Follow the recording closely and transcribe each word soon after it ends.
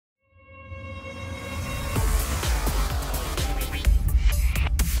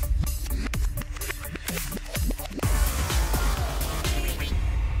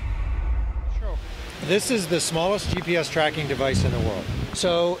This is the smallest GPS tracking device in the world.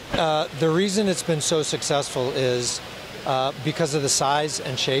 So the reason it's been so successful is because of the size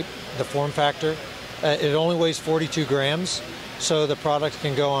and shape, the form factor. It only weighs 42 grams, so the product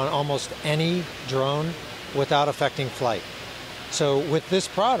can go on almost any drone without affecting flight. So with this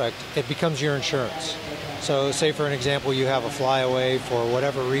product, it becomes your insurance. So say for an example, you have a flyaway for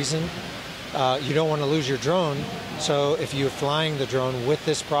whatever reason, you don't want to lose your drone, so if you're flying the drone with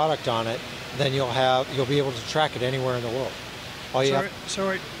this product on it, then you'll be able to track it anywhere in the world.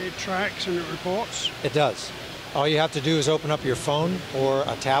 So it tracks and it reports? It does. All you have to do is open up your phone or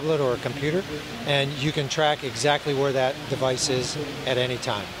a tablet or a computer, and you can track exactly where that device is at any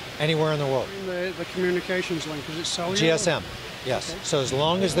time, anywhere in the world. The communications link, is it cellular? GSM, yes. Okay. So as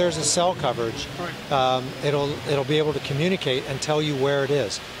long as there's a cell coverage, right, it'll be able to communicate and tell you where it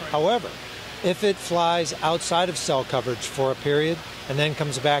is. Right. However, if it flies outside of cell coverage for a period and then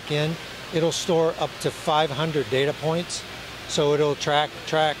comes back in, it'll store up to 500 data points. So it'll track,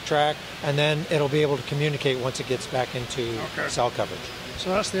 and then it'll be able to communicate once it gets back into cell coverage.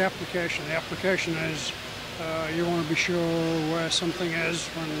 So that's the application. The application is you want to be sure where something is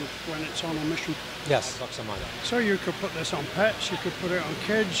when it's on a mission. Yes. So you could put this on pets, you could put it on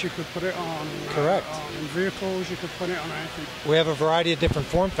kids, you could put it on, on vehicles, you could put it on anything. We have a variety of different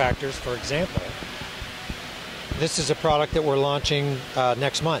form factors. For example, this is a product that we're launching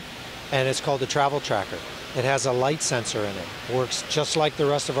next month, and it's called the Travel Tracker. It has a light sensor in it. It works just like the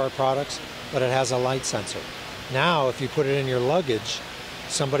rest of our products, but it has a light sensor. Now, if you put it in your luggage,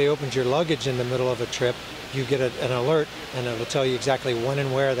 somebody opens your luggage in the middle of a trip, you get an alert, and it will tell you exactly when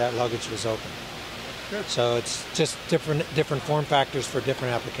and where that luggage was opened. Good. So it's just different form factors for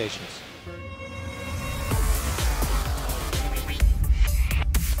different applications.